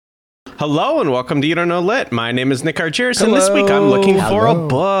Hello and welcome to You Don't Know Lit. My name is Nick Argyris, and this week I'm looking for a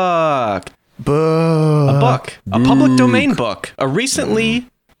book. A book. A public domain book. A recently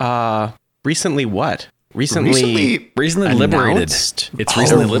what? Recently liberated. It's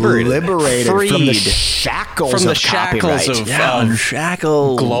recently liberated. Freed. From the shackles of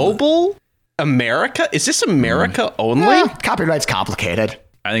shackles. Global? America? Is this America only? Copyright's complicated.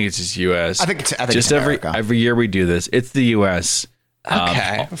 I think it's just U.S. I think it's just America. every year we do this. It's the U.S.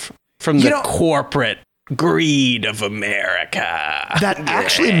 Okay. From the corporate greed of America. That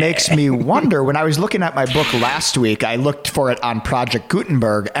actually makes me wonder. When I was looking at my book last week, I looked for it on Project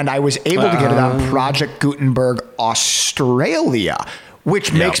Gutenberg, and I was able to get it on Project Gutenberg Australia,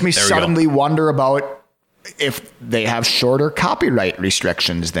 which makes me suddenly wonder about if they have shorter copyright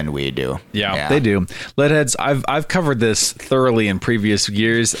restrictions than we do. Yeah, they do. Leadheads, I've covered this thoroughly in previous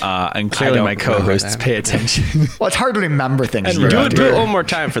years, and clearly my co-hosts pay attention. Well, it's hard to remember things. Do it one more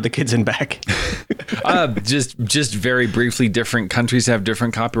time for the kids in back. Just very briefly, different countries have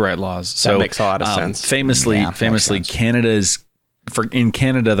different copyright laws. So that makes a lot of sense. Famously, in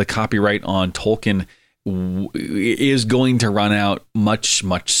Canada, the copyright on Tolkien is going to run out much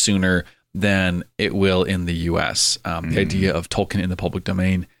sooner than it will in the U.S. The idea of Tolkien in the public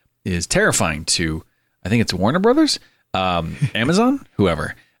domain is terrifying to, I think it's Warner Brothers, Amazon,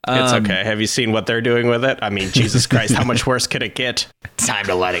 whoever. It's okay. Have you seen what they're doing with it? I mean, Jesus Christ, how much worse could it get? Time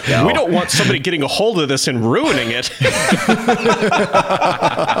to let it go. We don't want somebody getting a hold of this and ruining it.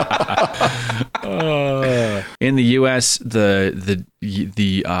 In the U.S., the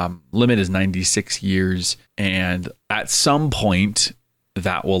limit is 96 years, and at some point,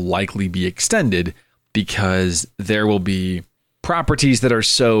 that will likely be extended because there will be properties that are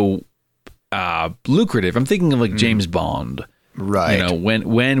so lucrative. I'm thinking of like James Bond. Right. You know,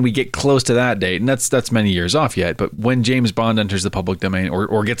 when we get close to that date, and that's many years off yet, but when James Bond enters the public domain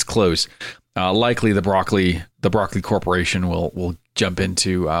or gets close, likely the Broccoli Corporation will jump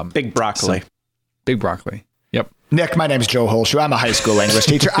into Big Broccoli. Big Broccoli. Yep. Nick, my name is Joe Holshoe. I'm a high school English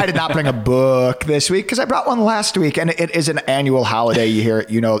teacher. I did not bring a book this week because I brought one last week, and it is an annual holiday. You hear it,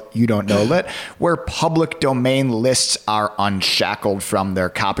 you don't know lit, where public domain lists are unshackled from their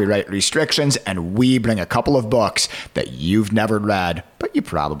copyright restrictions, and we bring a couple of books that you've never read, but you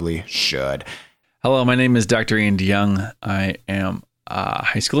probably should. Hello, my name is Dr. Ian DeYoung. I am a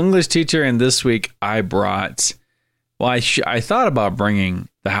high school English teacher, and this week I brought, I thought about bringing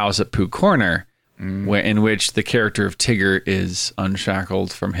The House at Pooh Corner, in which the character of Tigger is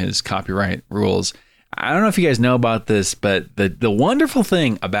unshackled from his copyright rules. I don't know if you guys know about this, but the wonderful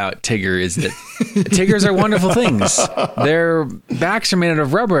thing about Tigger is that Tiggers are wonderful things. Their backs are made out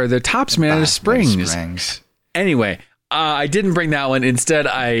of rubber. Their tops are made out of springs. Anyway, I didn't bring that one. Instead,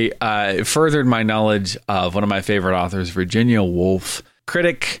 I furthered my knowledge of one of my favorite authors, Virginia Woolf,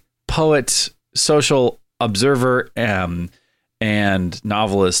 critic, poet, social observer, and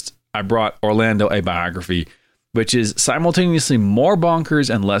novelist. I brought Orlando, a biography, which is simultaneously more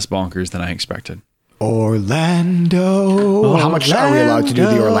bonkers and less bonkers than I expected. Orlando. How much are we allowed to do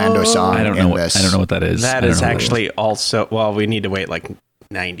the Orlando song? I don't know what that is. That is actually also, well, we need to wait like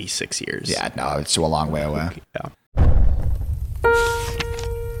 96 years. Yeah, no, it's a long way away. Yeah.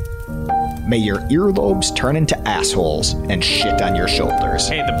 May your earlobes turn into assholes and shit on your shoulders.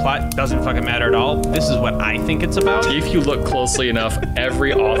 Hey, the plot doesn't fucking matter at all. This is what I think it's about. If you look closely enough,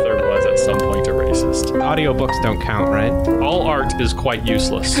 every author was at some point a racist. Audiobooks don't count, right? All art is quite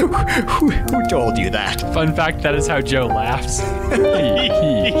useless. Who told you that? Fun fact, that is how Joe laughs.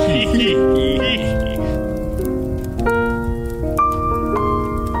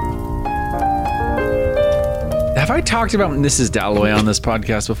 Have I talked about Mrs. Dalloway on this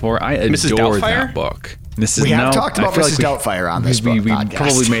podcast before? I adore that book. We have talked about Mrs. Doubtfire on this podcast. We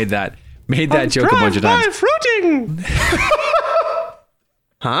probably made that joke a bunch of times. Fruiting.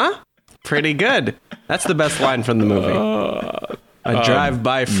 Huh? Pretty good. That's the best line from the movie. A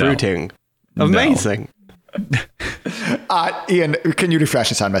drive-by fruiting. No. Amazing. Ian, can you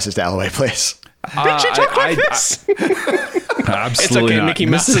refresh us on Mrs. Dalloway, please? Did you talk like this? Absolutely it's okay. Not. Mickey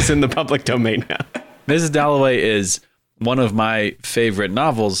Mouse is in the public domain now. Mrs. Dalloway is one of my favorite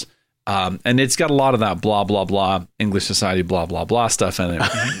novels, and it's got a lot of that blah, blah, blah, English society, blah, blah, blah stuff in it.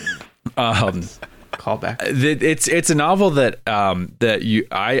 Callback. It's a novel that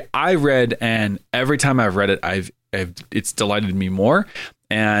I read, and every time I've read it, it's delighted me more.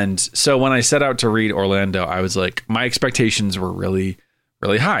 And so when I set out to read Orlando, I was like, my expectations were really,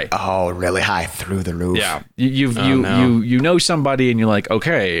 really high. Oh, really high, through the roof. Yeah, you know somebody, and you're like,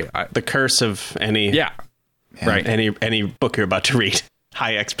 okay, the curse of any right any book you're about to read.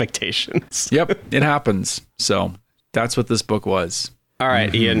 High expectations. Yep, it happens. So that's what this book was. All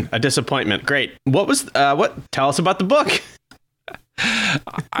right, Ian, a disappointment. Great. Tell us about the book.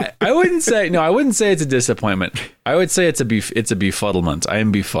 I wouldn't say it's a disappointment. I would say it's a befuddlement. I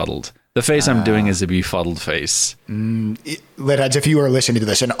am befuddled. The face I'm doing is a befuddled face. Litheads, if you are listening to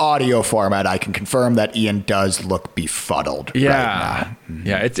this in audio format, I can confirm that Ian does look befuddled right now.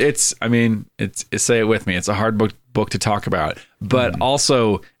 Yeah, it's say it with me. It's a hard book to talk about, but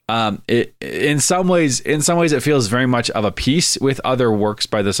also in some ways it feels very much of a piece with other works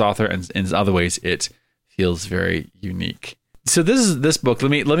by this author, and in other ways it feels very unique. So this book. Let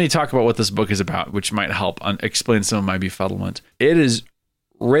me talk about what this book is about, which might help explain some of my befuddlement. It is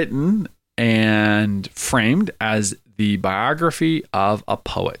written and framed as the biography of a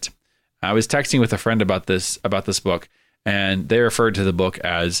poet. I was texting with a friend about this book, and they referred to the book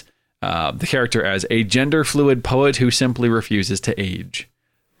as the character as a gender fluid poet who simply refuses to age.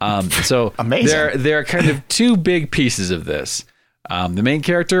 So amazing. There are kind of two big pieces of this. The main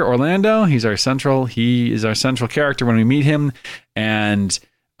character, Orlando, he is our central character when we meet him, and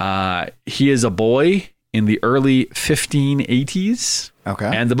he is a boy in the early 1580s. Okay.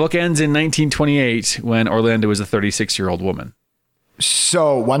 And the book ends in 1928 when Orlando is a 36-year-old woman.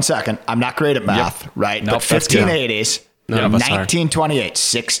 So 1 second, I'm not great at math, right? Nope, but 1580s, None of us are. 1928,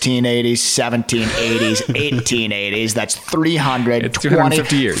 1680s, 1780s, 1880s. That's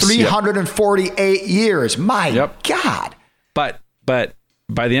 350 years. 348 years. My God. But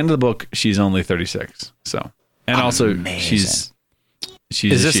by the end of the book, she's only 36. So, and also Amazing. she's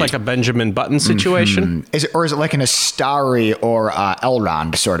Is this like a Benjamin Button situation? Is it like an Astari or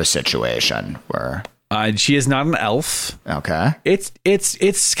Elrond sort of situation where? she is not an elf. Okay. It's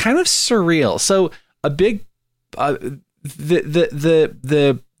kind of surreal. So a big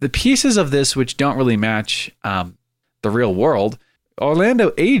the pieces of this which don't really match the real world.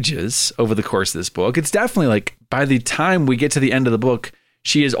 Orlando ages over the course of this book. It's definitely like by the time we get to the end of the book,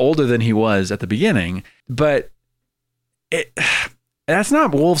 she is older than he was at the beginning. But that's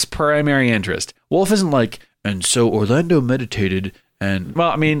not Woolf's primary interest. Woolf isn't like, and so Orlando meditated. And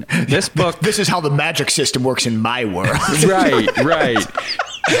well, I mean, this book. This is how the magic system works in my world. Right.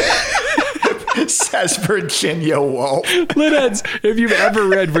 Says Virginia Woolf. Litheads, if you've ever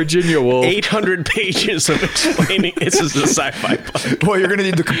read Virginia Woolf, 800 pages of explaining this is a sci-fi book. Well, you're going to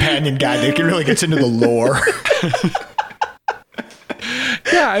need the companion guide that really gets into the lore.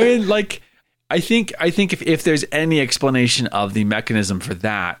 yeah, I mean, like, I think if there's any explanation of the mechanism for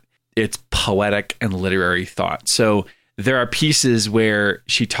that, it's poetic and literary thought. So there are pieces where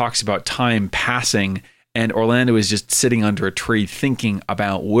she talks about time passing, and Orlando is just sitting under a tree thinking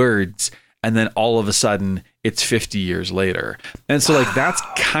about words. And then all of a sudden it's 50 years later. And so like, that's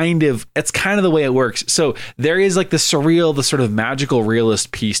kind of the way it works. So there is like the surreal, the sort of magical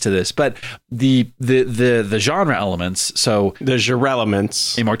realist piece to this, but the genre elements. So the genre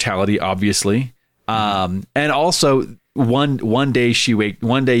elements, immortality, obviously. And also one day he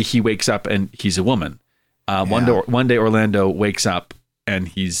wakes up and he's a woman. One day Orlando wakes up and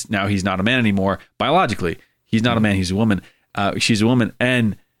he's not a man anymore. Biologically, he's not a man. He's a woman. She's a woman.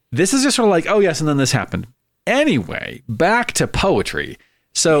 And this is just sort of like, oh yes, and then this happened. Anyway, back to poetry.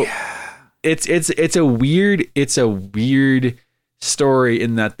 So it's a weird story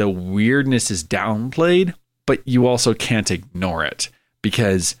in that the weirdness is downplayed, but you also can't ignore it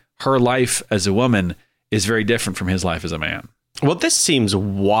because her life as a woman is very different from his life as a man. Well, this seems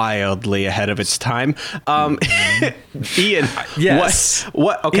wildly ahead of its time. Ian, yes.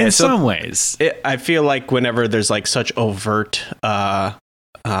 What? Okay, in some ways, I feel like whenever there's like such overt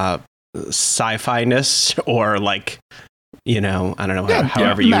sci-fi-ness or like, I don't know,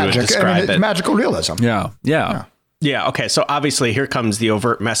 however you would describe it. Magical realism. Yeah. Okay. So obviously here comes the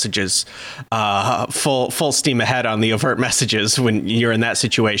overt messages, full steam ahead on the overt messages when you're in that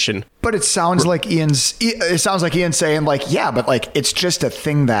situation. But it sounds like Ian's saying like, yeah, but like, it's just a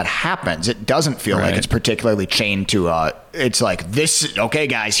thing that happens. It doesn't feel like it's particularly chained to, it's like this. Okay,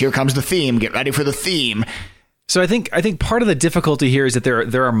 guys, here comes the theme. Get ready for the theme. So I think part of the difficulty here is that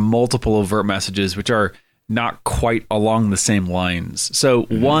there are multiple overt messages which are not quite along the same lines. So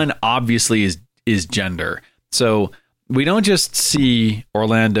one obviously is gender. So we don't just see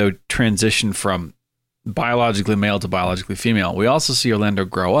Orlando transition from biologically male to biologically female. We also see Orlando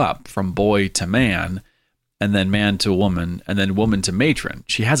grow up from boy to man, and then man to woman, and then woman to matron.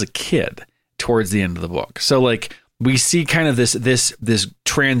 She has a kid towards the end of the book. So like we see kind of this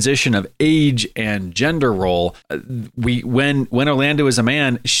transition of age and gender role. When Orlando is a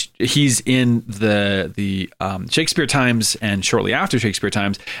man, he's in the Shakespeare times and shortly after Shakespeare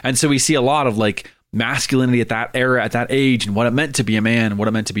times, and so we see a lot of like masculinity at that era, at that age, and what it meant to be a man, what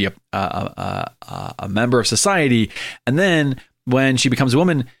it meant to be a member of society. And then when she becomes a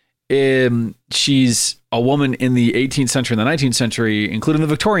woman, she's a woman in the 18th century and the 19th century, including the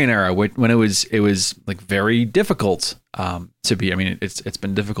Victorian era, when it was like very difficult to be. I mean, it's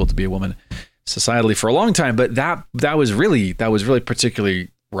been difficult to be a woman societally for a long time, but that was really particularly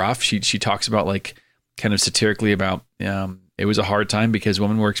rough. She talks about, like, kind of satirically about it was a hard time because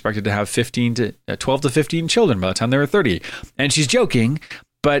women were expected to have 12 to 15 children by the time they were 30, and she's joking,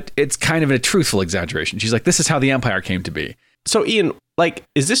 but it's kind of a truthful exaggeration. She's like, this is how the empire came to be. So Ian, like,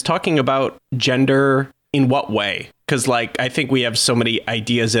 is this talking about gender in what way? Because, like, I think we have so many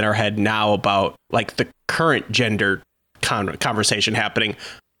ideas in our head now about, like, the current gender conversation happening.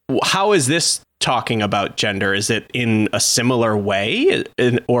 How is this talking about gender? Is it in a similar way,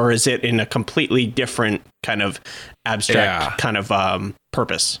 or is it in a completely different kind of abstract kind of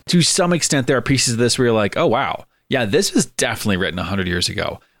purpose? To some extent, there are pieces of this where you're like, oh, wow. Yeah, this was definitely written 100 years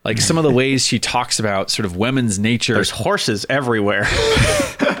ago. Like, some of the ways she talks about sort of women's nature. There's horses everywhere.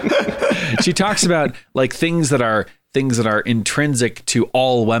 She talks about, like, things that are intrinsic to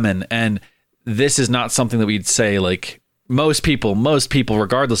all women. And this is not something that we'd say, like, most people,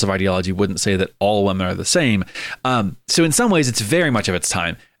 regardless of ideology, wouldn't say that all women are the same. So in some ways, it's very much of its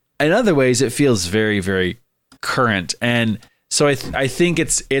time. In other ways, it feels very, very current. And so I think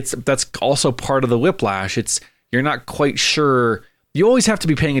that's also part of the whiplash. You're not quite sure. You always have to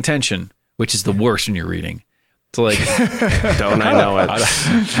be paying attention, which is the worst when you're reading. It's like, don't I know it?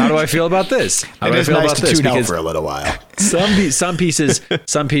 How do I feel about this? How do I feel about this? Tune out for a little while. Some pieces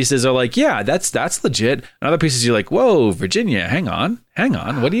are like, yeah, that's legit. And other pieces you're like, whoa, Virginia, hang on.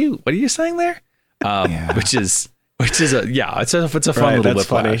 What are you saying there? Which is it's a fun little whiplash.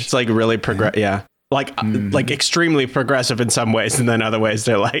 Funny. It's like really yeah. Like extremely progressive in some ways, and then other ways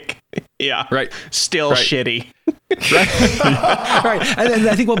they're like, still shitty. Right. And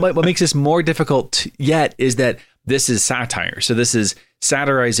I think what makes this more difficult yet is that this is satire. So this is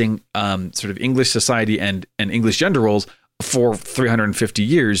satirizing sort of English society and English gender roles for 350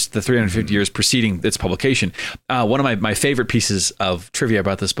 years, the 350 years preceding its publication. One of my favorite pieces of trivia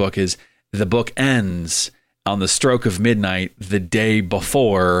about this book is the book ends on the stroke of midnight the day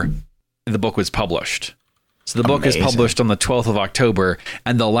before the book was published. So the book is published on the 12th of October,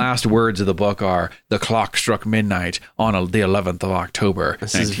 and the last words of the book are, "The clock struck midnight on the 11th of October."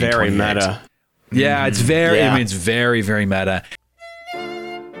 This is very meta. Yeah, it's very, I mean, it's very, very meta.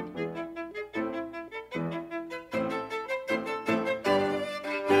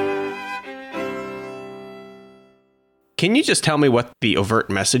 Can you just tell me what the overt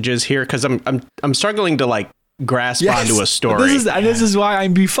message is here? Because I'm struggling to, like, grasp onto a story. This is why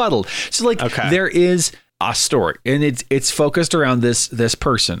I'm befuddled. So, like, there is a story, and it's focused around this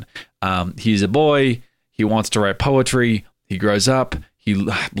person. He's a boy. He wants to write poetry. He grows up. He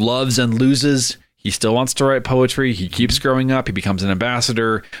loves and loses. He still wants to write poetry. He keeps growing up. He becomes an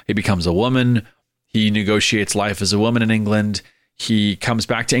ambassador. He becomes a woman. He negotiates life as a woman in England. He comes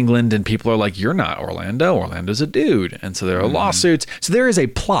back to England, and people are like, "You're not Orlando. Orlando's a dude." And so there are lawsuits. So there is a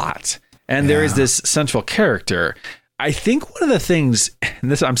plot. And there is this central character. I think one of the things,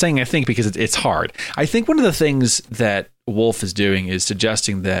 and this I'm saying I think because it's hard. I think one of the things that Woolf is doing is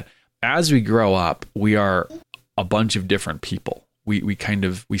suggesting that as we grow up, we are a bunch of different people. We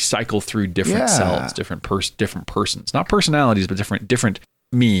cycle through different selves, different persons, not personalities, but different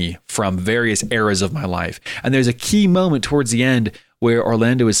me from various eras of my life. And there's a key moment towards the end where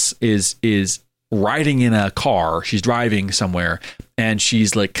Orlando is riding in a car. She's driving somewhere, and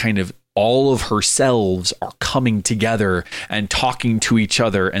she's like kind of, all of her selves are coming together and talking to each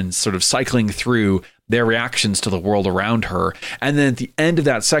other and sort of cycling through their reactions to the world around her. And then at the end of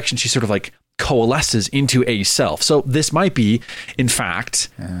that section, she sort of like coalesces into a self. So this might be, in fact,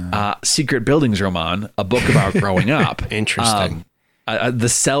 Secret Buildings Roman, a book about growing up. Interesting. The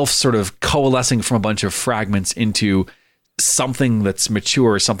self sort of coalescing from a bunch of fragments into something that's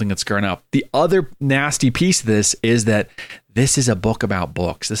mature, something that's grown up. The other nasty piece of this is that this is a book about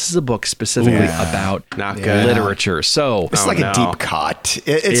books. This is a book specifically about literature. So it's like a deep cut.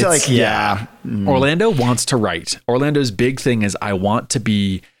 It's like, Orlando wants to write. Orlando's big thing is I want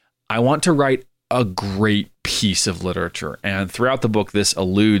to write a great piece of literature. And throughout the book, this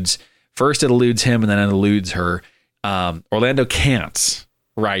alludes him and then it alludes her. Orlando can't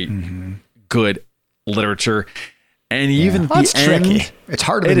write good literature. And even the end, tricky. It's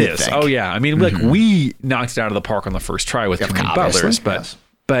harder than you think. Oh yeah, I mean, like we knocked it out of the park on the first try with Three Butlers,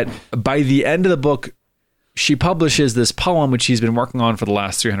 but by the end of the book, she publishes this poem which she's been working on for the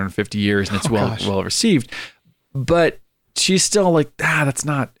last 350 years, and it's well received. But she's still like, that's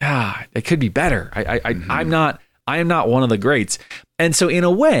not. It could be better. I am not one of the greats. And so in a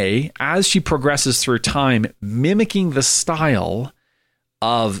way, as she progresses through time, mimicking the style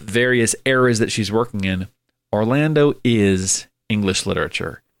of various eras that she's working in, Orlando is English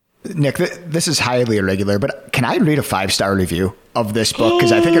literature. Nick, this is highly irregular, but can I read a 5-star review of this book?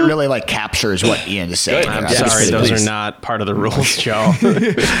 Because I think it really captures what Ian is saying. I'm sorry, those are not part of the rules, Joe.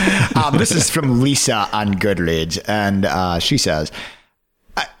 This is from Lisa on Goodreads, and she says,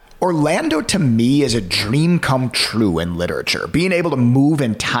 Orlando to me is a dream come true in literature. Being able to move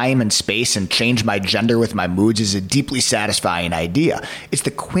in time and space and change my gender with my moods is a deeply satisfying idea. It's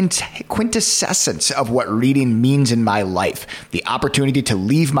the quintessence of what reading means in my life. The opportunity to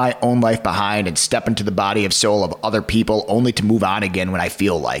leave my own life behind and step into the body and soul of other people only to move on again when I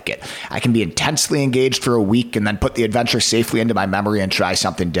feel like it. I can be intensely engaged for a week and then put the adventure safely into my memory and try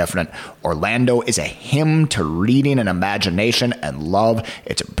something different. Orlando is a hymn to reading and imagination and love.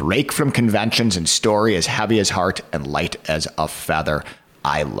 It's a break from conventions and story as heavy as heart and light as a feather.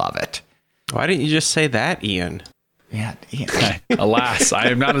 I love it. Why didn't you just say that, Ian? Yeah, Ian. Alas, I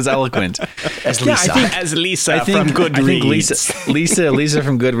am not as eloquent As Lisa. As Lisa from Goodreads. I think Lisa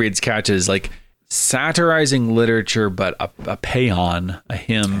from Goodreads catches satirizing literature, but a paean, a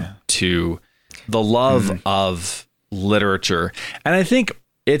hymn to the love of literature. And I think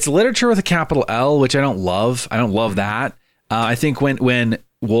it's literature with a capital L, which I don't love. I don't love that. I think when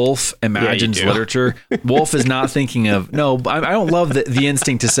Woolf imagines literature, Woolf is not thinking of, I don't love the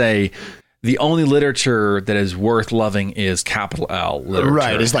instinct to say the only literature that is worth loving is capital L literature.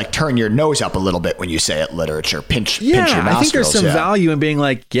 Right. It's turn your nose up a little bit when you say it literature. Pinch your nostrils. I think there's some value in being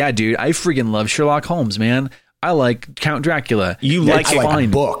dude, I freaking love Sherlock Holmes, man. I like Count Dracula. You like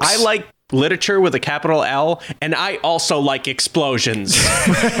fine books. I like literature with a capital L, and I also like explosions.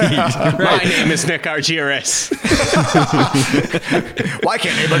 My name is Nick Argyris. Why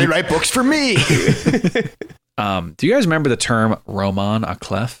can't anybody write books for me? Do you guys remember the term roman à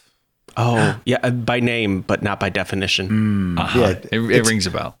clef? Oh, yeah, by name, but not by definition. Yeah, it rings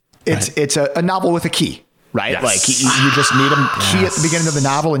a bell. It's a novel with a key. Right? Yes. You just need a key at the beginning of the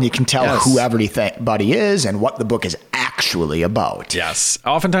novel and you can tell who everybody is and what the book is actually about. Yes.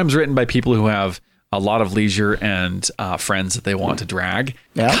 Oftentimes written by people who have a lot of leisure and friends that they want to drag.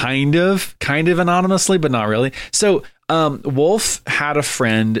 Yeah. Kind of anonymously, but not really. So Woolf had a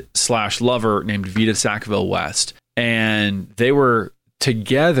friend / lover named Vita Sackville-West, and they were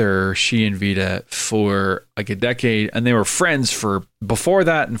together, she and Vita, for a decade, and they were friends for before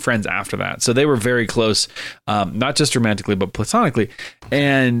that and friends after that. So they were very close, not just romantically, but platonically.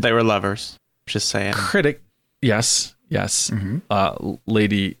 And they were lovers. Just saying. Yes.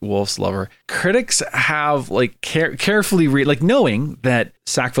 Lady Woolf's lover. Critics have carefully read, knowing that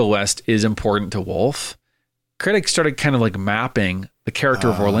Sackville-West is important to Woolf. Critics started kind of mapping the character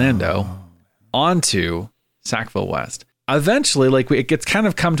of Orlando onto Sackville-West. Eventually, it gets kind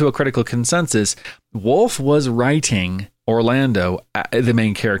of come to a critical consensus. Woolf was writing Orlando, the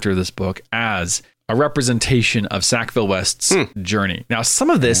main character of this book, as a representation of Sackville-West's journey. Now, some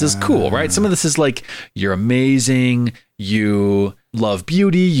of this is cool, right? Some of this is you're amazing, you love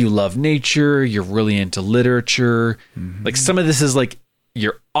beauty, you love nature, you're really into literature. Some of this is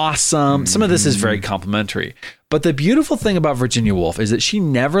you're awesome. Some of this is very complimentary. But the beautiful thing about Virginia Woolf is that she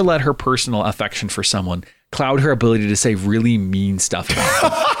never let her personal affection for someone cloud her ability to say really mean stuff about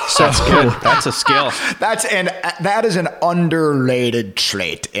them. So that's good. That's a skill. That is an underrated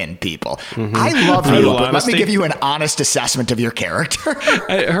trait in people. I love you, but let me give you an honest assessment of your character.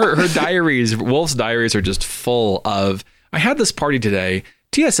 Her diaries, Woolf's diaries, are just full of, I had this party today.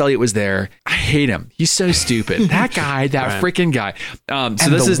 T.S. Eliot was there. I hate him. He's so stupid. That guy, freaking guy. So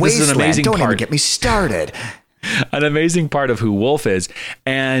this is an amazing part. Don't even get me started. An amazing part of who Woolf is.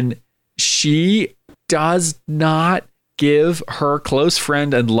 And she does not give her close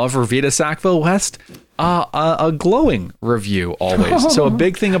friend and lover Vita Sackville-West a glowing review always. So a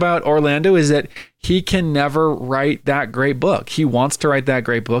big thing about Orlando is that he can never write that great book. He wants to write that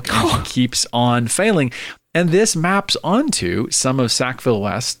great book and he keeps on failing. And this maps onto some of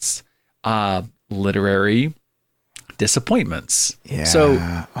Sackville-West's literary disappointments. Yeah.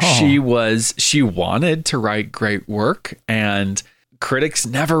 So she wanted to write great work, and critics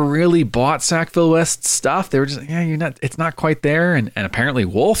never really bought Sackville-West's stuff. They were just, it's not quite there. And apparently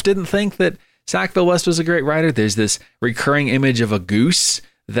Woolf didn't think that Sackville-West was a great writer. There's this recurring image of a goose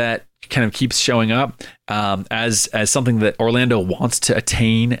that kind of keeps showing up as something that Orlando wants to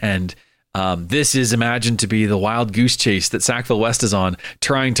attain. And this is imagined to be the wild goose chase that Sackville-West is on,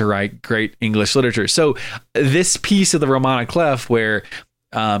 trying to write great English literature. So this piece of the Roman à clef, where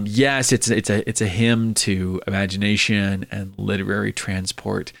yes, it's a hymn to imagination and literary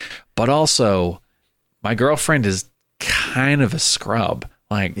transport, but also my girlfriend is kind of a scrub.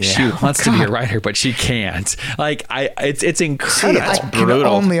 Like she wants to be a writer, but she can't. Like it's incredible. I can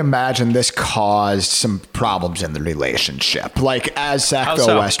only imagine this caused some problems in the relationship. Like as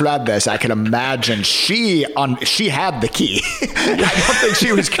Sackville West read this, I can imagine she had the key. I don't think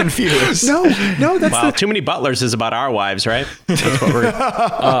she was confused. No, that's Too Many Butlers is about our wives, right? That's what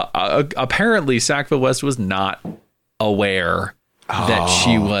we're. Apparently, Sackville West was not aware that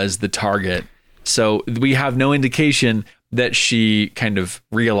she was the target, so we have no indication that she kind of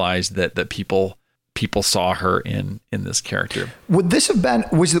realized that people saw her in this character. Would this have been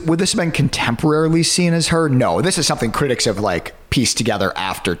contemporarily seen as her? No, this is something critics have like pieced together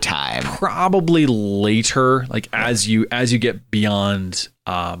after time. Probably later, like as you get beyond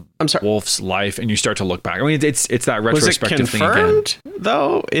Woolf's life and you start to look back. I mean, it's that retrospective thing again. Was it confirmed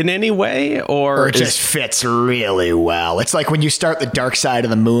though in any way, or it just fits really well? It's like when you start The Dark Side of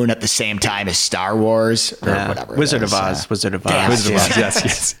the Moon at the same time as Star Wars or whatever. Wizard of Oz.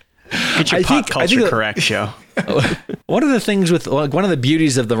 Yes. Get your pop culture correct, Joe. One of the things with one of the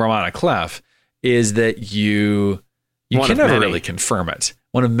beauties of the Romana Clef is that you can never really confirm it.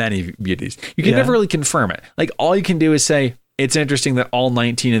 One of many beauties. You can never really confirm it. Like all you can do is say, it's interesting that all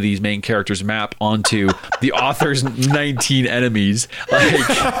 19 of these main characters map onto the author's 19 enemies. Like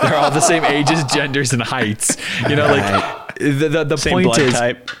they're all the same ages, genders, and heights. You know, like the same point blood is,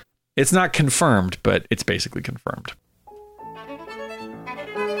 type. It's not confirmed, but it's basically confirmed.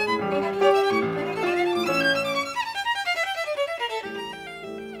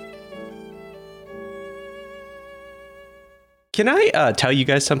 Can I tell you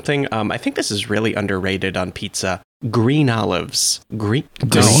guys something? I think this is really underrated on pizza. Green olives. Green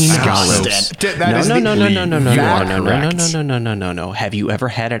olives. No. Have you ever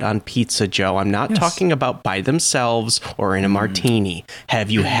had it on pizza, Joe? I'm not talking about by themselves or in a martini.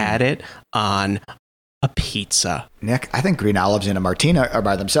 Have you had it on a pizza? Nick, I think green olives in a martini or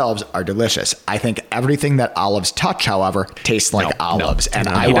by themselves are delicious. I think everything that olives touch, however, tastes like olives. And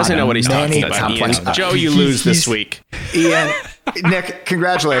he doesn't know what he's talking about. Ian. Joe, you lose this week. Ian, Nick,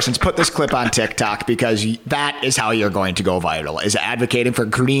 congratulations. Put this clip on TikTok because that is how you're going to go viral, is advocating for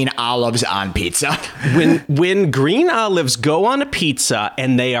green olives on pizza. When green olives go on a pizza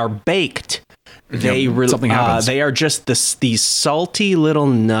and they are baked, something happens. They are just these salty little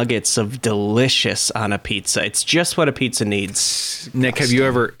nuggets of delicious on a pizza. It's just what a pizza needs. Nick, have you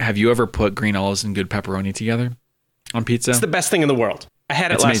ever put green olives and good pepperoni together on pizza? It's the best thing in the world. I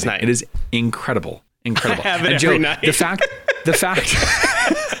had it last night. It is incredible. I have it every night. The fact.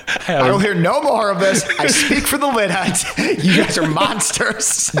 I will hear no more of this. I speak for the Lidheads. You guys are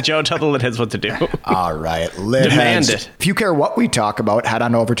monsters. Joe, tell the Lidheads what to do. All right, Lidheads. Demand it. If you care what we talk about, head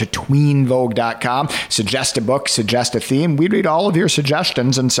on over to tweenvogue.com. Suggest a book, suggest a theme. We read all of your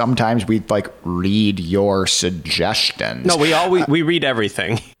suggestions, and sometimes we read your suggestions. No, we read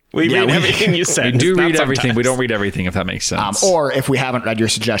everything. We read everything you said. We do read everything. We don't read everything, if that makes sense. Or if we haven't read your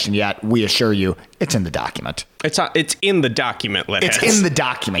suggestion yet, we assure you it's in the document. It's in the document, Lidheads. It's in the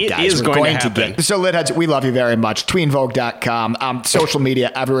document, guys. It is going to happen. So, Lidheads, we love you very much. tweenvogue.com. Social media,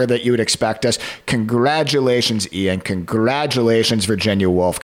 everywhere that you would expect us. Congratulations, Ian. Congratulations, Virginia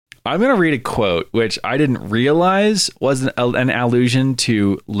Woolf. I'm going to read a quote, which I didn't realize was an allusion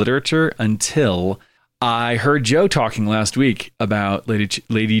to literature until I heard Joe talking last week about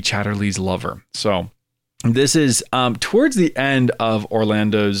Lady Chatterley's lover. So this is towards the end of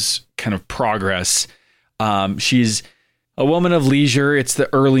Orlando's kind of progress. She's a woman of leisure. It's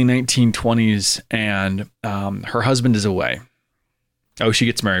the early 1920s, and her husband is away. Oh, she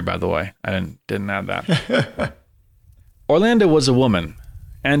gets married, by the way. I didn't add that. Orlando was a woman,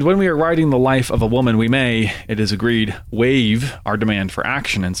 and when we are writing the life of a woman, we may, it is agreed, waive our demand for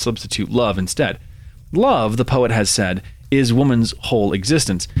action and substitute love instead. Love, the poet has said, is woman's whole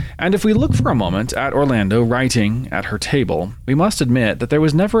existence. And if we look for a moment at Orlando writing at her table, we must admit that there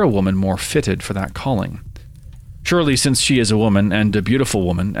was never a woman more fitted for that calling. Surely, since she is a woman, and a beautiful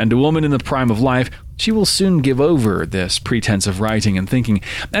woman, and a woman in the prime of life, she will soon give over this pretense of writing and thinking,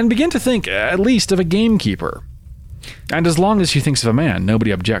 and begin to think, at least, of a gamekeeper. And as long as she thinks of a man,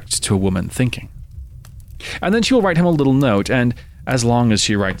 nobody objects to a woman thinking. And then she will write him a little note, and as long as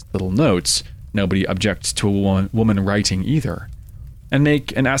she writes little notes, nobody objects to a woman writing either, and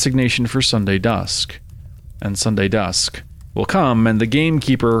make an assignation for Sunday dusk. And Sunday dusk will come, and the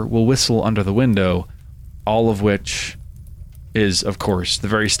gamekeeper will whistle under the window, all of which is, of course, the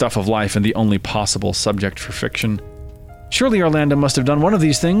very stuff of life and the only possible subject for fiction. Surely Orlando must have done one of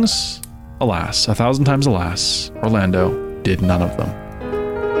these things. Alas, 1,000 times alas, Orlando did none of them.